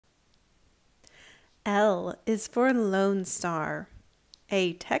L is for Lonestar,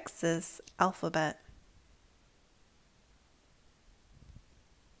 a Texas alphabet.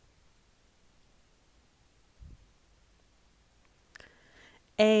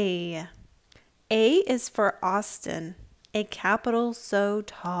 A. A is for Austin, a capital so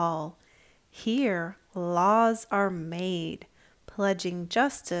tall. Here laws are made, pledging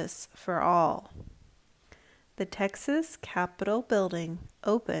justice for all. The Texas Capitol building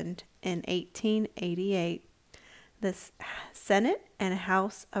opened in 1888. The Senate and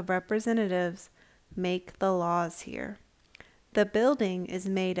House of Representatives make the laws here. The building is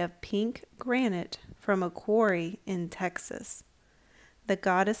made of pink granite from a quarry in Texas. The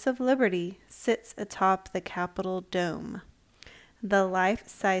Goddess of Liberty sits atop the Capitol dome. The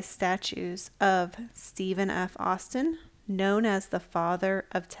life-size statues of Stephen F. Austin, known as the Father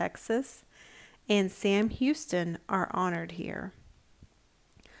of Texas, and Sam Houston are honored here.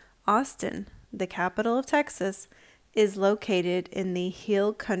 Austin, the capital of Texas, is located in the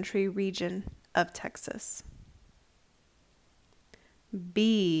Hill Country region of Texas.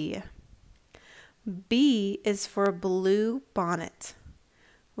 B. B is for blue bonnet.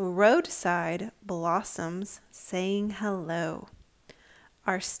 Roadside blossoms saying hello.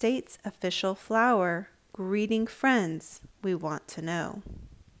 Our state's official flower, greeting friends we want to know.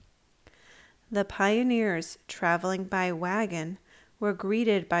 The pioneers traveling by wagon were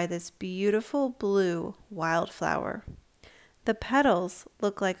greeted by this beautiful blue wildflower. The petals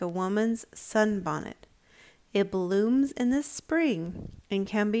look like a woman's sunbonnet. It blooms in the spring and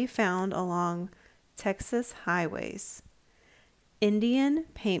can be found along Texas highways. Indian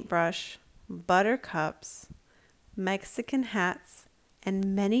paintbrush, buttercups, Mexican hats,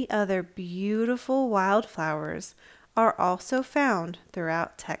 and many other beautiful wildflowers are also found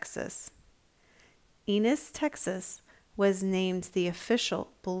throughout Texas. Enos, Texas was named the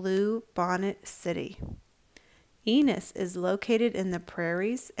official Blue Bonnet City. Enos is located in the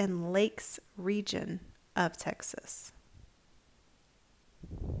prairies and lakes region of Texas.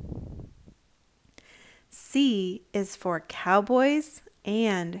 C is for cowboys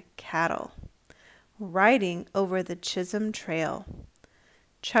and cattle, riding over the Chisholm Trail.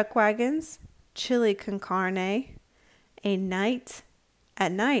 Chuck wagons, chili con carne, at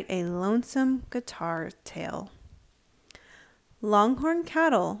night a lonesome guitar tale. Longhorn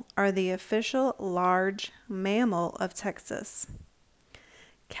cattle are the official large mammal of Texas.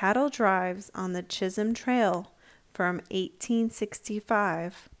 Cattle drives on the Chisholm Trail from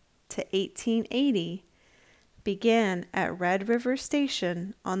 1865 to 1880 began at Red River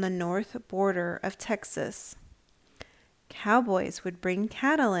Station on the north border of Texas. Cowboys would bring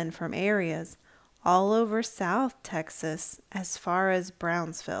cattle in from areas all over South Texas as far as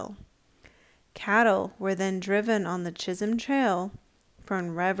Brownsville. Cattle were then driven on the Chisholm Trail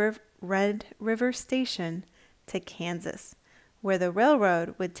from Red River Station to Kansas, where the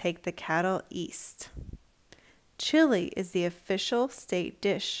railroad would take the cattle east. Chili is the official state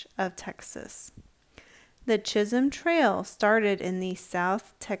dish of Texas. The Chisholm Trail started in the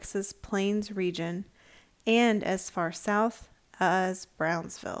South Texas Plains region and as far south as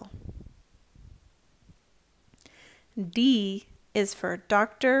Brownsville. D is for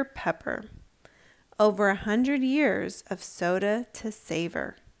Dr. Pepper. Over 100 years of soda to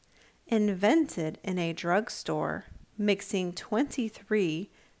savor. Invented in a drugstore, mixing 23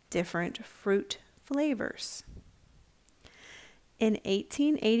 different fruit flavors. In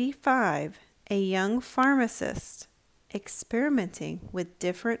 1885, a young pharmacist experimenting with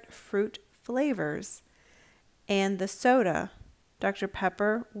different fruit flavors and the soda, Dr.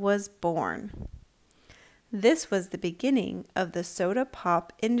 Pepper, was born. This was the beginning of the soda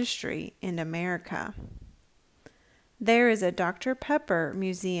pop industry in America. There is a Dr. Pepper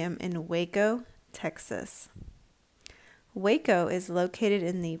museum in Waco, Texas. Waco is located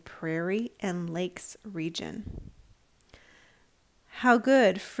in the Prairie and Lakes region. How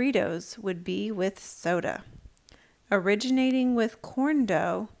good Fritos would be with soda. Originating with corn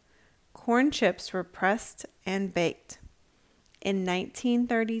dough, corn chips were pressed and baked. In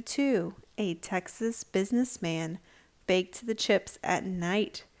 1932, a Texas businessman baked the chips at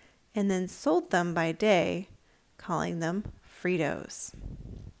night and then sold them by day, calling them Fritos.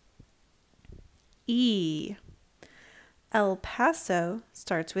 E. El Paso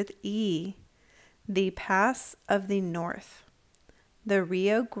starts with E, the Pass of the North, the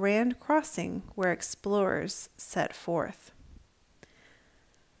Rio Grande crossing where explorers set forth.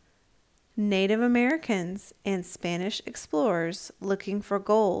 Native Americans and Spanish explorers looking for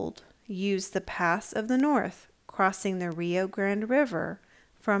gold used the Pass of the North, crossing the Rio Grande River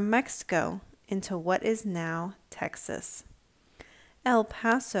from Mexico into what is now Texas. El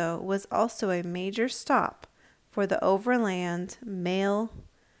Paso was also a major stop for the overland mail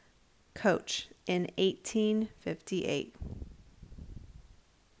coach in 1858.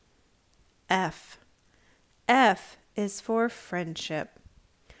 F. F is for friendship.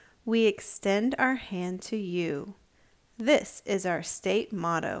 We extend our hand to you. This is our state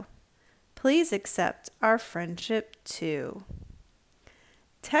motto. Please accept our friendship too.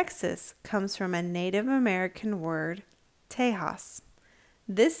 Texas comes from a Native American word, Tejas.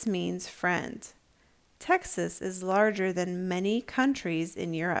 This means friend. Texas is larger than many countries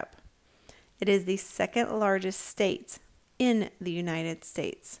in Europe. It is the second largest state in the United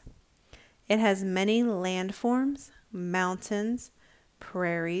States. It has many landforms, mountains,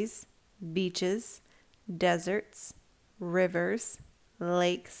 prairies, beaches, deserts, rivers,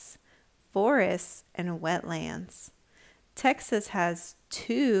 lakes, forests, and wetlands. Texas has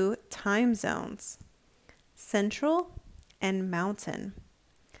 2 time zones, Central and Mountain.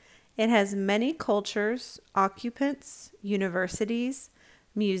 It has many cultures, occupants, universities,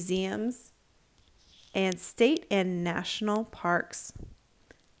 museums, and state and national parks.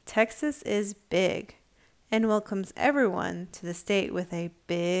 Texas is big and welcomes everyone to the state with a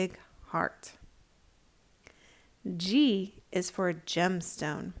big heart. G is for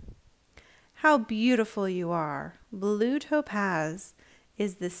gemstone. How beautiful you are. Blue topaz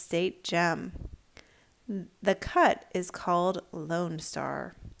is the state gem. The cut is called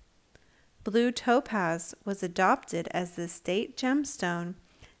Lonestar. Blue topaz was adopted as the state gemstone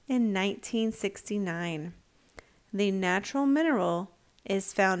in 1969. The natural mineral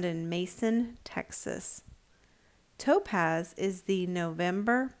is found in Mason, Texas. Topaz is the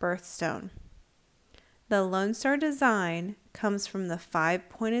November birthstone. The Lone Star design comes from the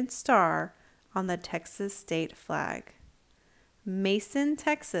 5-pointed star on the Texas state flag. Mason,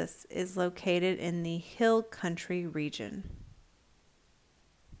 Texas is located in the Hill Country region.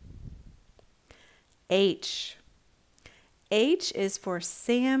 H. H is for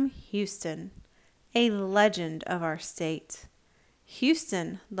Sam Houston, a legend of our state.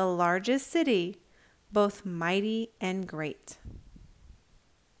 Houston, the largest city, both mighty and great.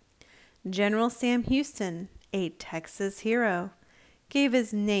 General Sam Houston, a Texas hero, gave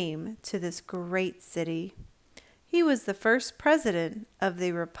his name to this great city. He was the first president of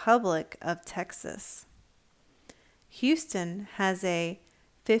the Republic of Texas. Houston has a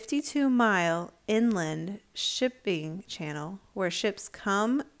 52-mile inland shipping channel where ships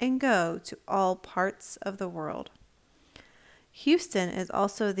come and go to all parts of the world. Houston is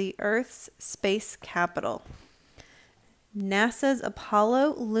also the Earth's space capital. NASA's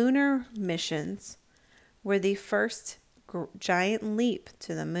Apollo lunar missions were the first giant leap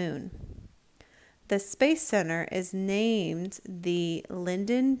to the moon. The Space Center is named the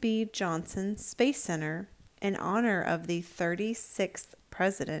Lyndon B. Johnson Space Center in honor of the 36th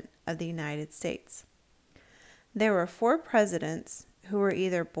President of the United States. There were 4 presidents who were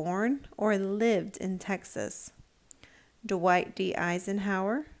either born or lived in Texas. Dwight D.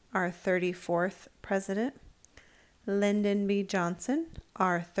 Eisenhower, our 34th president. Lyndon B. Johnson,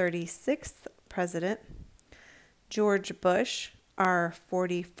 our 36th president. George Bush, our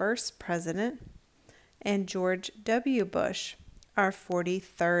 41st president. And George W. Bush, our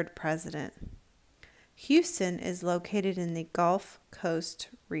 43rd president. Houston is located in the Gulf Coast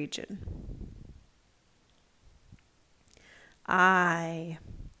region.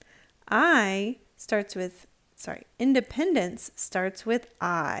 Independence starts with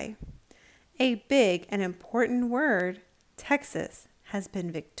I. A big and important word, Texas has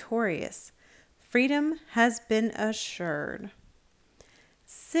been victorious. Freedom has been assured.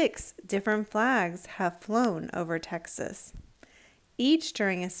 6 different flags have flown over Texas, each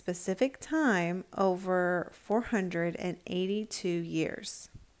during a specific time over 482 years.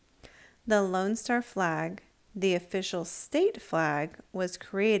 The Lone Star flag, the official state flag, was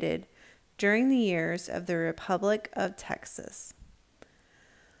created during the years of the Republic of Texas.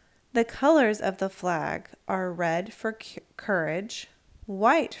 The colors of the flag are red for courage,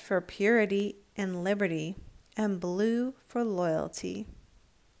 white for purity and liberty, and blue for loyalty.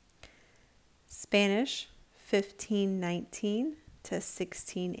 Spanish, 1519 to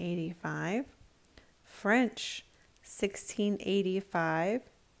 1685. French, 1685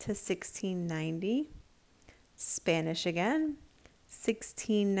 to 1690. Spanish again,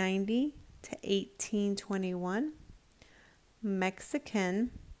 1690 to 1821.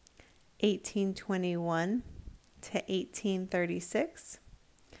 Mexican, 1821 to 1836.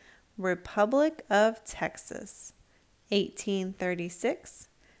 Republic of Texas, 1836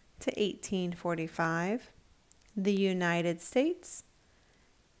 to 1845. The United States,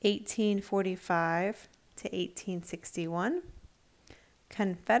 1845 to 1861.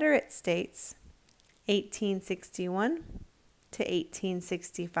 Confederate States, 1861 to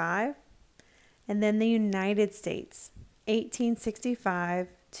 1865, and then the United States, 1865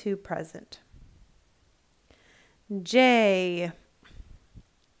 to present. J.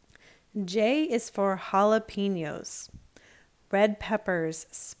 J is for jalapenos. Red peppers,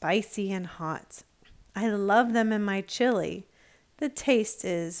 spicy and hot. I love them in my chili. The taste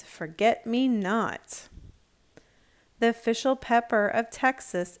is forget-me-not. The official pepper of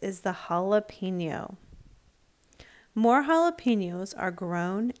Texas is the jalapeno. More jalapenos are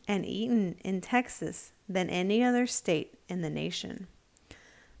grown and eaten in Texas than any other state in the nation.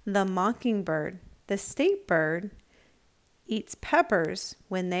 The mockingbird, the state bird, eats peppers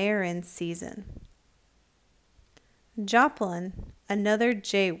when they are in season. Joplin, another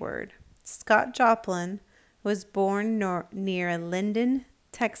J word. Scott Joplin was born near Linden,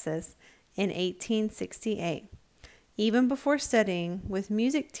 Texas in 1868. Even before studying with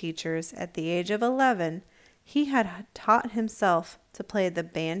music teachers at the age of 11, he had taught himself to play the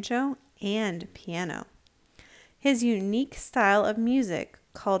banjo and piano. His unique style of music,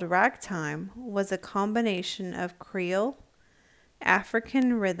 called ragtime, was a combination of Creole,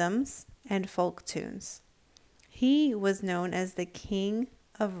 African rhythms, and folk tunes. He was known as the king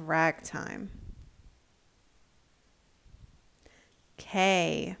of ragtime.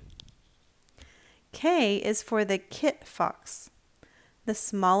 K. K is for the kit fox, the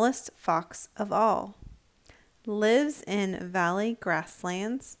smallest fox of all. Lives in valley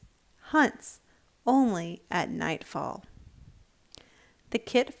grasslands, hunts only at nightfall. The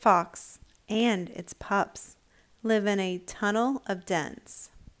kit fox and its pups live in a tunnel of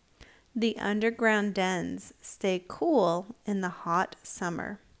dens. The underground dens stay cool in the hot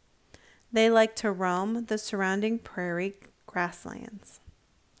summer. They like to roam the surrounding prairie grasslands.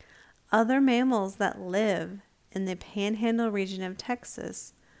 Other mammals that live in the Panhandle region of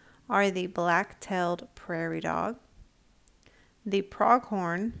Texas are the black-tailed prairie dog, the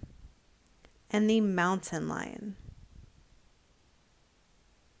pronghorn, and the mountain lion.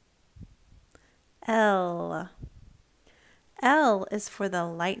 L. L is for the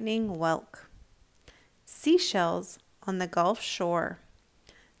lightning whelk. Seashells on the Gulf Shore.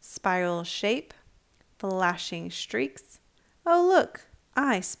 Spiral shape, flashing streaks. Oh, look,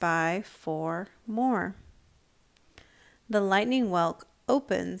 I spy 4 more. The lightning whelk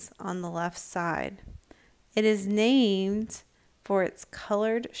opens on the left side. It is named for its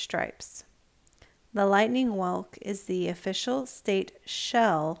colored stripes. The lightning whelk is the official state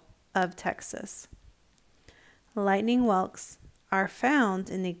shell of Texas. Lightning whelks are found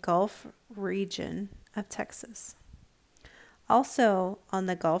in the Gulf region of Texas. Also on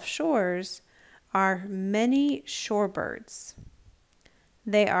the Gulf shores are many shorebirds.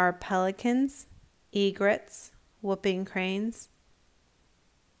 They are pelicans, egrets, whooping cranes,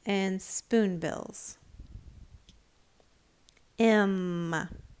 and spoonbills. M.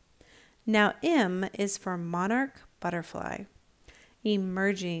 Now M is for monarch butterfly,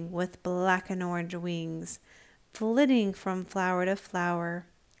 emerging with black and orange wings, flitting from flower to flower,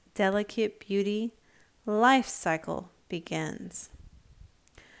 delicate beauty, life cycle begins.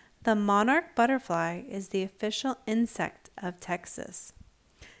 The monarch butterfly is the official insect of Texas.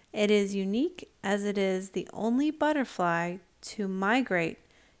 It is unique as it is the only butterfly to migrate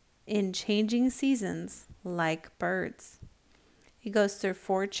in changing seasons like birds. It goes through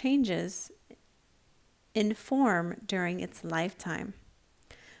 4 changes in form during its lifetime,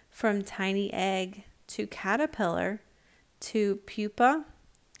 from tiny egg to caterpillar to pupa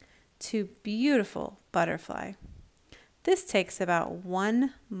to beautiful butterfly. This takes about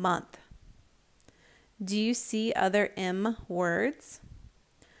 1 month. Do you see other M words?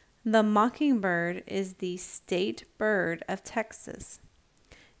 The mockingbird is the state bird of Texas.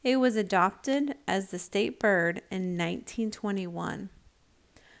 It was adopted as the state bird in 1921.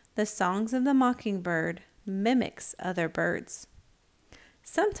 The songs of the mockingbird mimics other birds.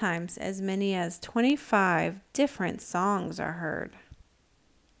 Sometimes as many as 25 different songs are heard.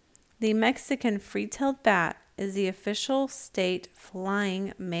 The Mexican free-tailed bat is the official state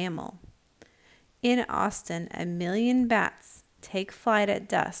flying mammal. In Austin, 1 million bats take flight at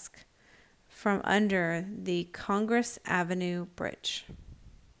dusk from under the Congress Avenue Bridge.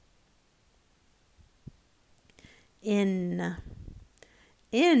 N.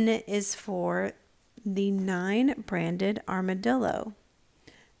 N is for the 9-branded armadillo,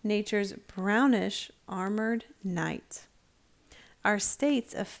 nature's brownish armored knight, our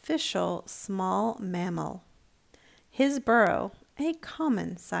state's official small mammal. His burrow, a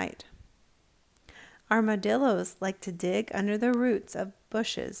common sight. Armadillos like to dig under the roots of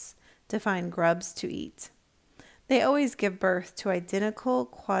bushes to find grubs to eat. They always give birth to identical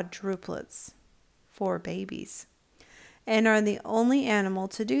quadruplets, 4 babies, and are the only animal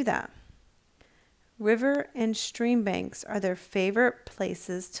to do that. River and stream banks are their favorite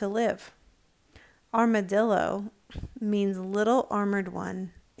places to live. Armadillo means little armored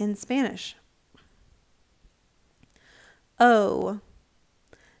one in Spanish. O.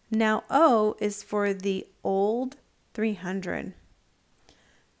 Now O is for the Old 300.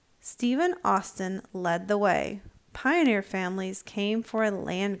 Stephen Austin led the way. Pioneer families came for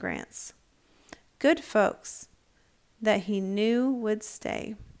land grants. Good folks that he knew would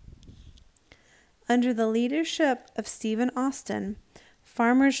stay. Under the leadership of Stephen Austin,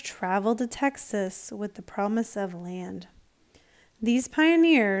 farmers traveled to Texas with the promise of land. These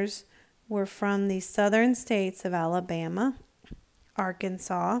pioneers were from the southern states of Alabama,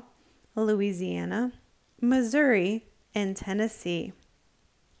 Arkansas, Louisiana, Missouri, and Tennessee.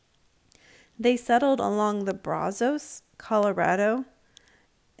 They settled along the Brazos, Colorado,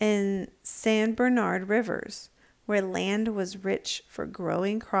 and San Bernard rivers, where land was rich for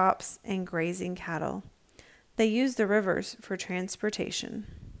growing crops and grazing cattle. They used the rivers for transportation.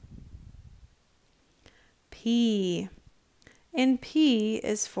 P. And P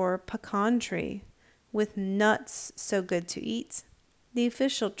is for pecan tree, with nuts so good to eat, the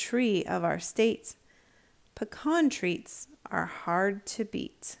official tree of our state. Pecan treats are hard to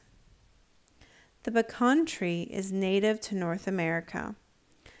beat. The pecan tree is native to North America.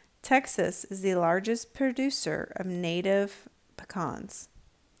 Texas is the largest producer of native pecans.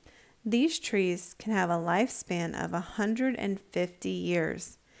 These trees can have a lifespan of 150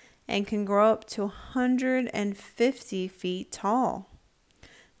 years and can grow up to 150 feet tall.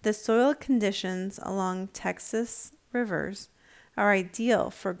 The soil conditions along Texas rivers are ideal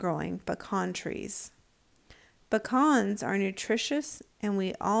for growing pecan trees. Pecans are nutritious, and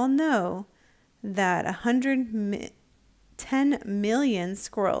we all know that 110 million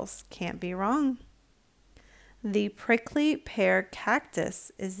squirrels can't be wrong. The prickly pear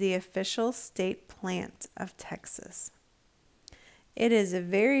cactus is the official state plant of Texas. It is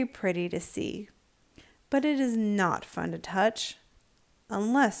very pretty to see, but it is not fun to touch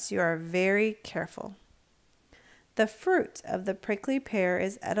unless you are very careful. The fruit of the prickly pear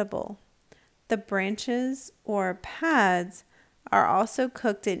is edible. The branches or pads are also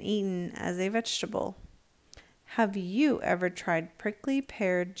cooked and eaten as a vegetable. Have you ever tried prickly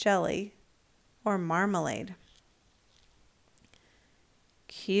pear jelly or marmalade?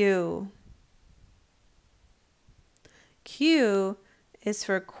 Q. Q is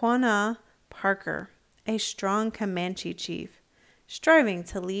for Quanah Parker, a strong Comanche chief, striving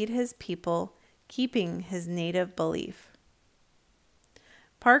to lead his people, keeping his native belief.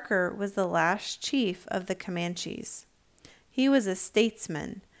 Parker was the last chief of the Comanches. He was a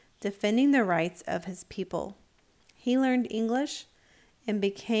statesman, defending the rights of his people. He learned English and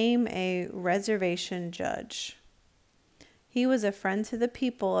became a reservation judge. He was a friend to the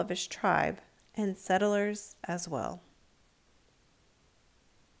people of his tribe and settlers as well.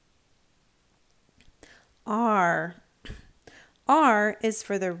 R. R is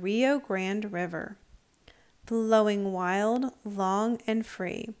for the Rio Grande River, flowing wild, long, and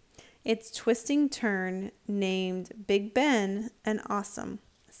free. Its twisting turn, named Big Bend, an awesome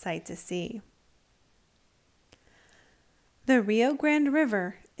sight to see. The Rio Grande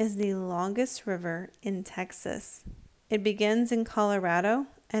River is the longest river in Texas. It begins in Colorado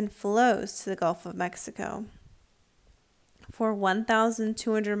and flows to the Gulf of Mexico. For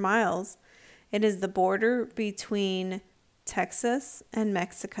 1,200 miles, it is the border between Texas and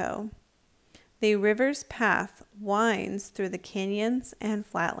Mexico. The river's path winds through the canyons and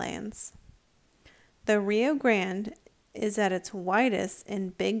flatlands. The Rio Grande is at its widest in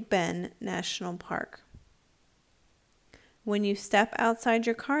Big Bend National Park. When you step outside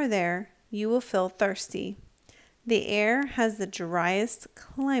your car there, you will feel thirsty. The air has the driest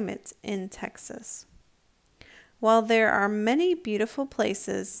climate in Texas. While there are many beautiful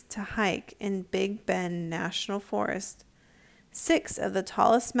places to hike in Big Bend National Forest, 6 of the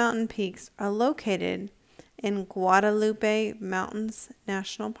tallest mountain peaks are located in Guadalupe Mountains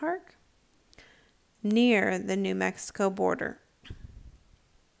National Park, near the New Mexico border.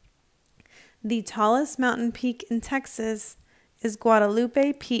 The tallest mountain peak in Texas is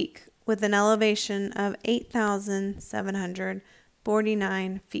Guadalupe Peak, with an elevation of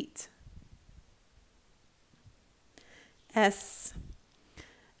 8,749 feet. S.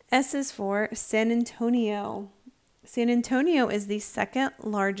 S is for San Antonio. San Antonio is the second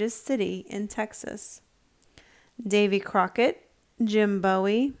largest city in Texas. Davy Crockett, Jim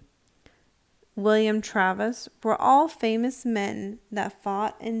Bowie, William Travis were all famous men that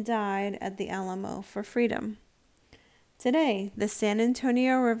fought and died at the Alamo for freedom. Today, the San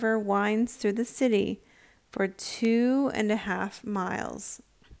Antonio River winds through the city for 2.5 miles.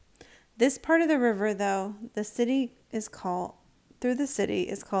 This part of the river, though, through the city is called the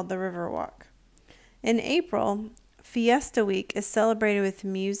Riverwalk. In April, Fiesta Week is celebrated with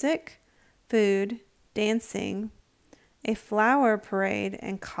music, food, dancing, a flower parade,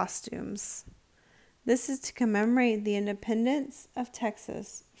 and costumes. This is to commemorate the independence of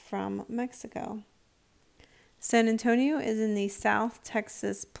Texas from Mexico. San Antonio is in the South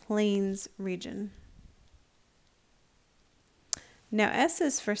Texas Plains region. Now S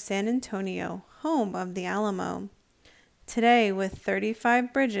is for San Antonio, home of the Alamo. Today, with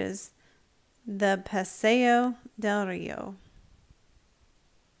 35 bridges, the Paseo del Rio.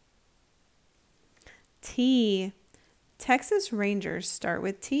 T. Texas Rangers start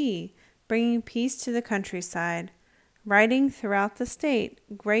with T, bringing peace to the countryside, riding throughout the state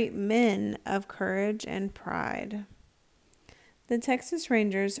great men of courage and pride. The Texas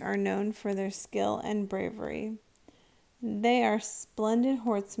Rangers are known for their skill and bravery. They are splendid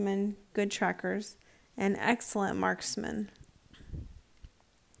horsemen, good trackers, and excellent marksmen.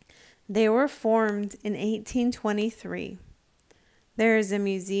 They were formed in 1823. There is a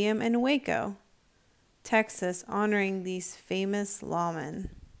museum in Waco, Texas, honoring these famous lawmen.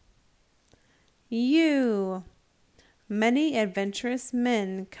 U. Many adventurous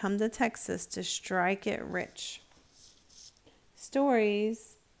men come to Texas to strike it rich.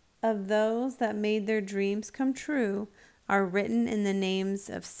 Stories of those that made their dreams come true are written in the names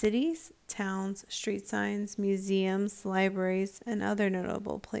of cities, towns, street signs, museums, libraries, and other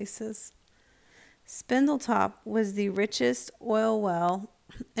notable places. Spindletop was the richest oil well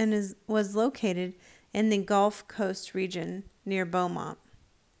and was located in the Gulf Coast region near Beaumont.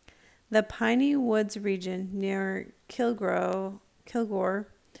 The Piney Woods region near Kilgore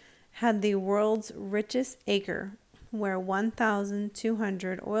had the world's richest acre, where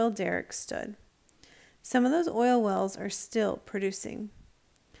 1,200 oil derricks stood. Some of those oil wells are still producing.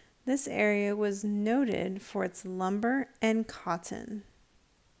 This area was noted for its lumber and cotton.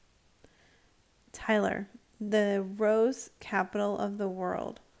 Tyler, the rose capital of the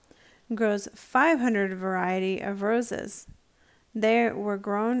world, grows 500 variety of roses. They were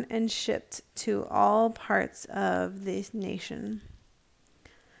grown and shipped to all parts of the nation.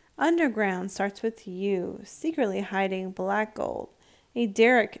 Underground starts with U, secretly hiding black gold. A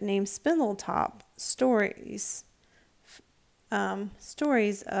derrick named Spindletop. Stories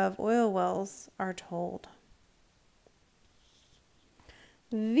of oil wells are told.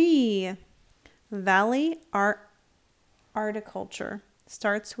 V. Valley Horticulture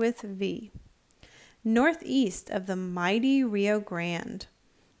starts with V. Northeast of the mighty Rio Grande.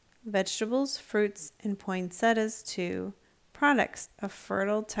 Vegetables, fruits, and poinsettias too, products of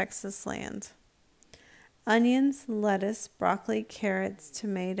fertile Texas land. Onions, lettuce, broccoli, carrots,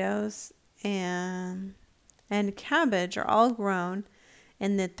 tomatoes, and cabbage are all grown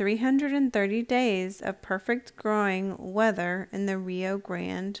in the 330 days of perfect growing weather in the Rio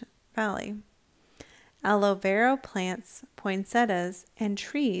Grande Valley. Aloe vera plants, poinsettias, and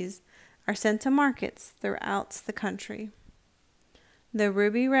trees are sent to markets throughout the country. The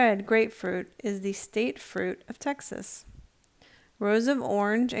ruby red grapefruit is the state fruit of Texas. Rows of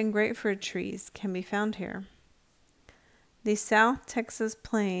orange and grapefruit trees can be found here. The South Texas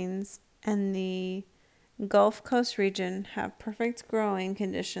Plains and the Gulf Coast region have perfect growing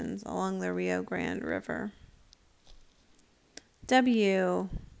conditions along the Rio Grande River. W.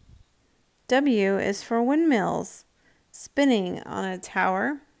 W is for windmills, spinning on a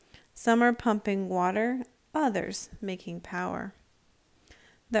tower. Some are pumping water, others making power.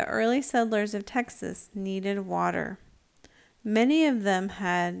 The early settlers of Texas needed water. Many of them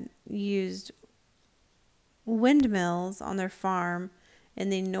had used windmills on their farm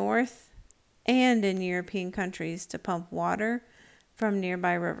in the north and in European countries to pump water from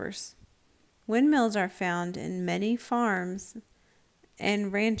nearby rivers. Windmills are found in many farms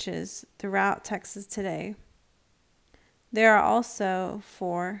and ranches throughout Texas today. They are also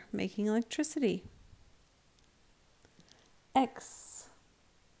for making electricity. X.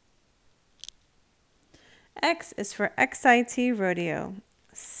 X is for XIT rodeo.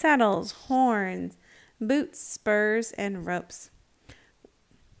 Saddles, horns, boots, spurs, and ropes.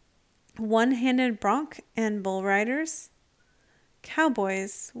 One-handed bronc and bull riders.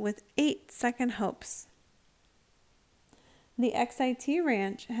 Cowboys with 8-second hopes. The XIT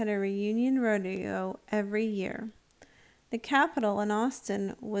Ranch had a reunion rodeo every year. The Capitol in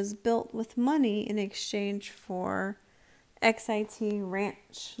Austin was built with money in exchange for XIT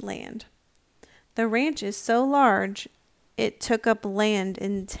Ranch land. The ranch is so large, it took up land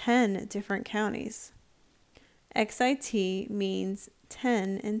in 10 different counties. XIT means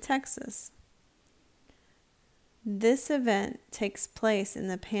 10 in Texas. This event takes place in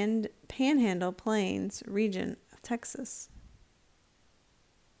the Panhandle Plains region of Texas.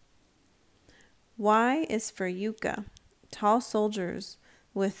 Y is for yucca, tall soldiers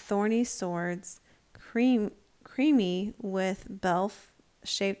with thorny swords, creamy with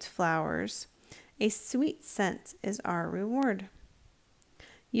bell-shaped flowers. A sweet scent is our reward.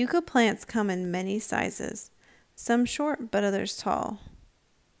 Yucca plants come in many sizes, some short but others tall,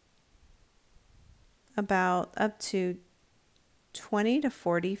 about up to 20 to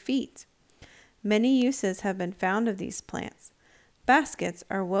 40 feet. Many uses have been found of these plants. Baskets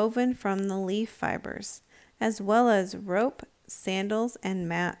are woven from the leaf fibers, as well as rope, sandals, and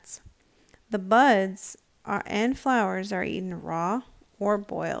mats. The buds and flowers are eaten raw or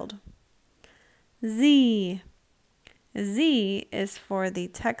boiled. Z. Z is for the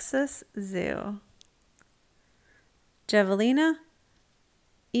Texas Zoo. Javelina,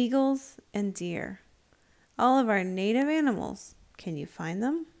 eagles, and deer. All of our native animals. Can you find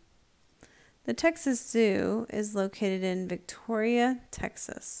them? The Texas Zoo is located in Victoria,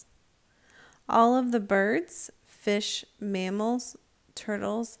 Texas. All of the birds, fish, mammals,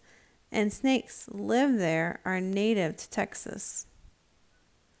 turtles, and snakes live there are native to Texas.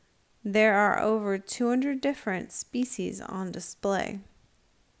 There are over 200 different species on display.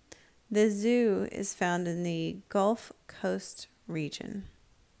 The zoo is found in the Gulf Coast region.